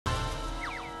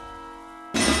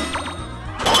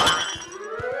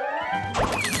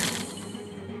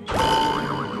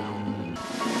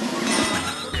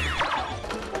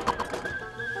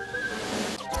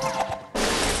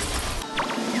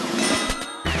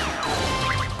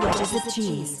wedges of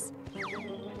cheese.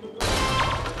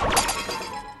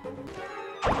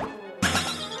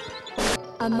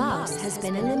 A mouse has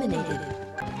been eliminated.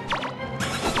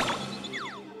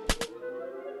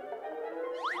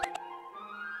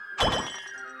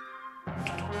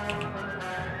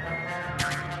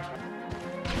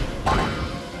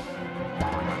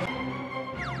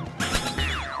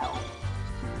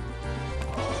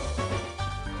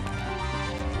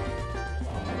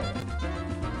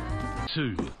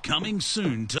 Two coming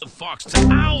soon to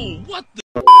Foxtown. Ow! What the?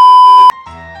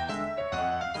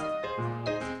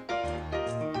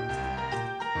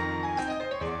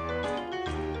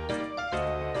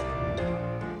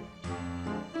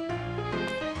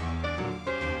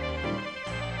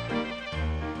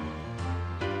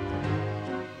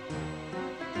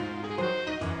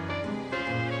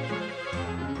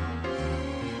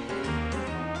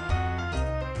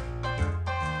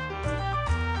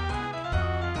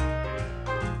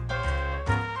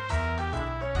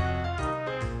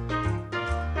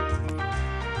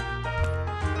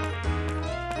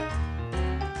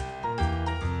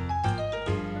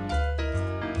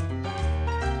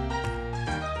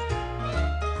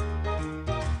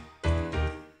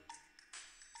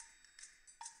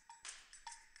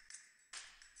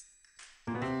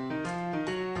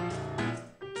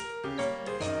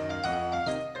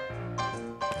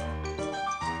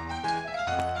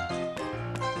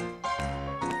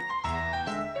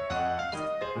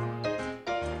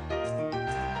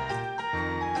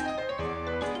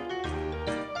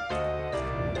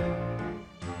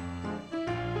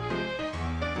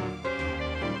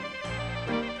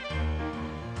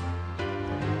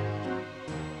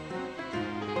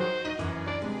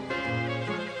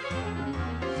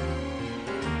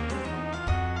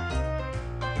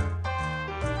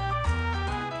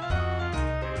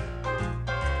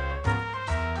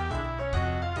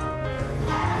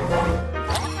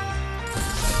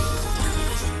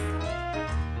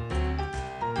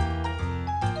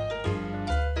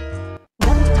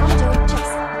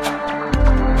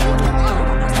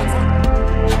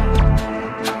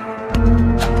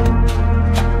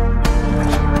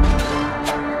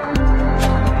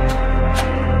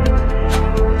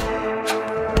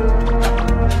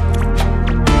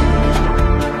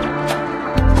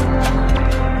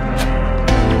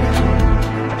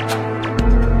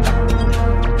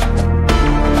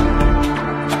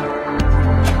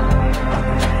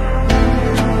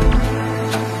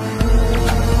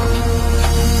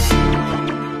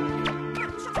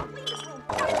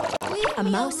 A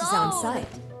mouse is on site.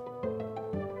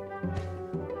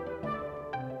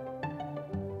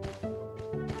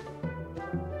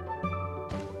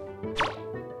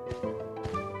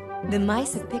 The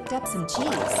mice have picked up some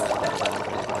cheese.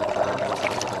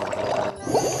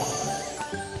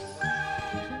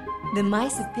 The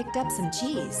mice have picked up some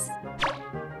cheese.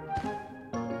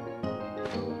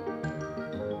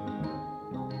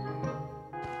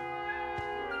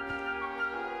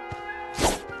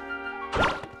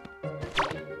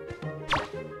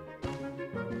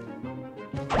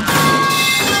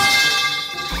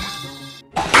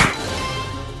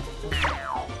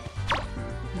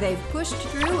 They've pushed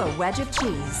through a wedge of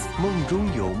cheese. 梦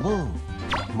中有梦，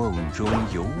梦中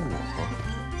有我。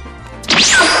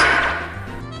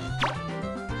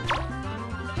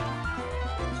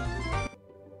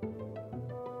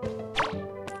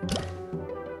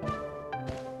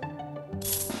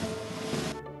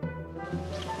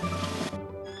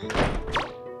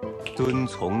遵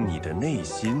从你的内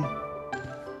心。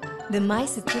The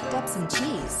mice have picked up some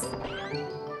cheese. "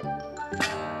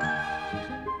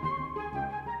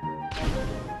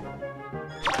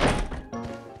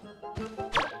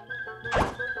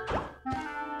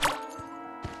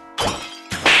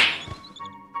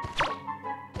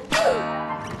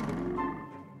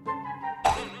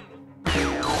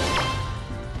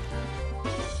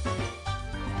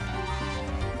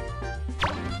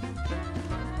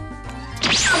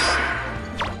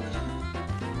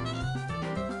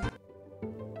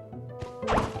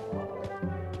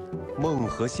梦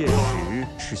和现实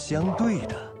是相对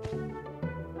的。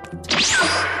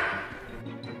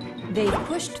 They've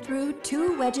pushed through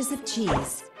 2 wedges of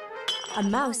cheese. A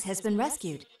mouse has been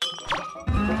rescued.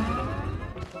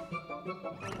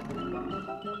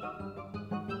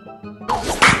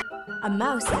 A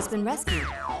mouse has been rescued.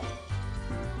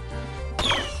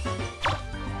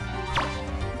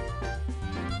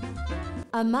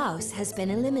 A mouse has been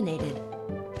eliminated.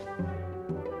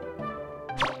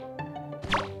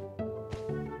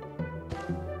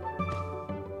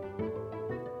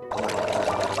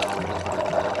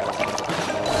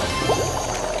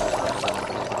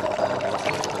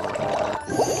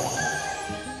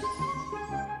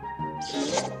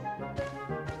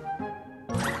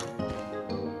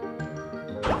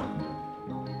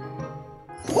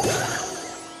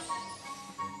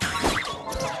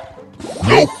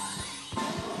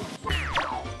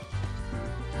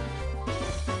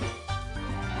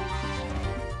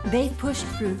 They've pushed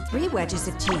through 3 wedges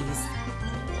of cheese.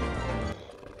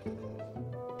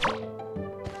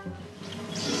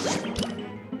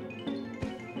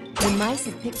 The mice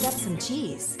have picked up some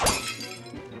cheese.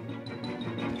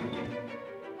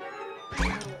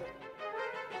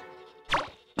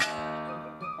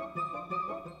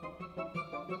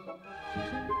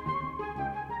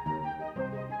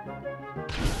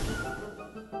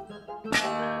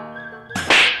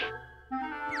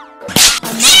 A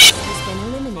mouse has been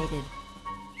eliminated.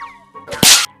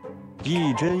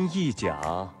 一真一假，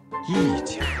一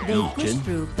假 They 一 pushed 真。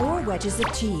 through 4 wedges of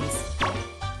cheese. "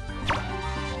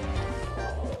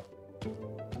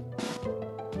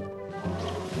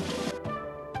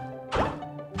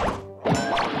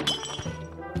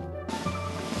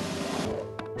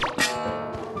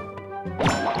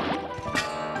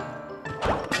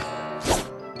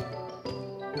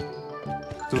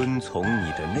遵从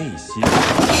你的内心。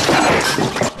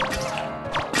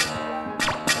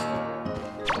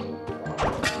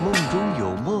梦中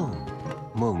有梦，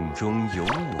梦中有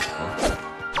我。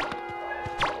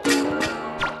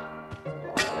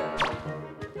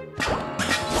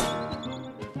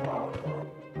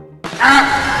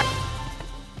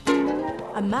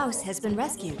A mouse has been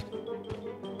rescued.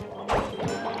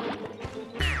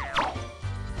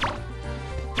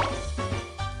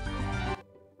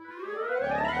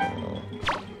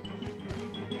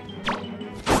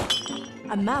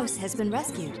 A mouse has been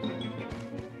rescued.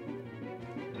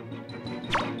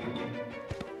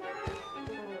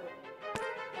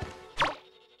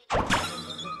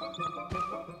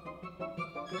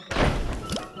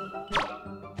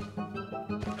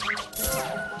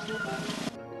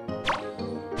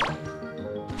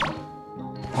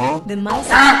 The mice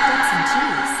have picked up some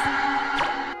cheese.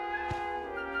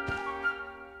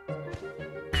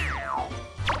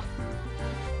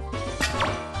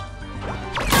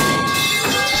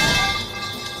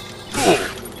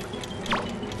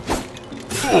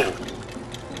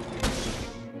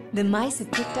 The mice have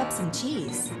picked up some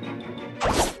cheese.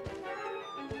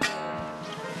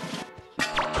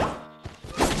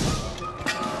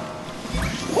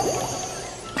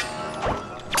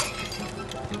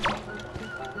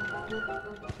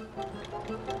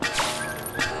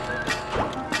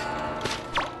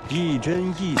 一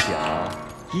真一假，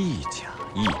一假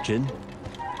一真。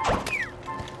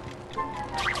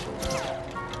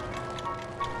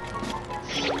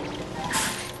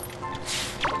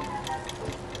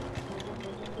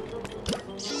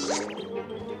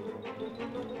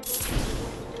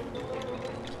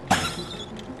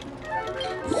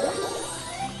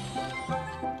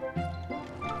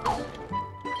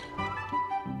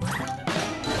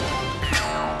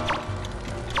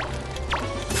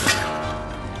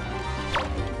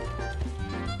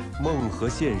梦和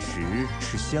现实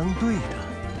是相对的。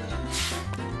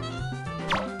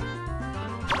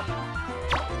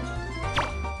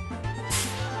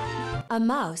A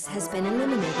mouse has been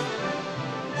eliminated.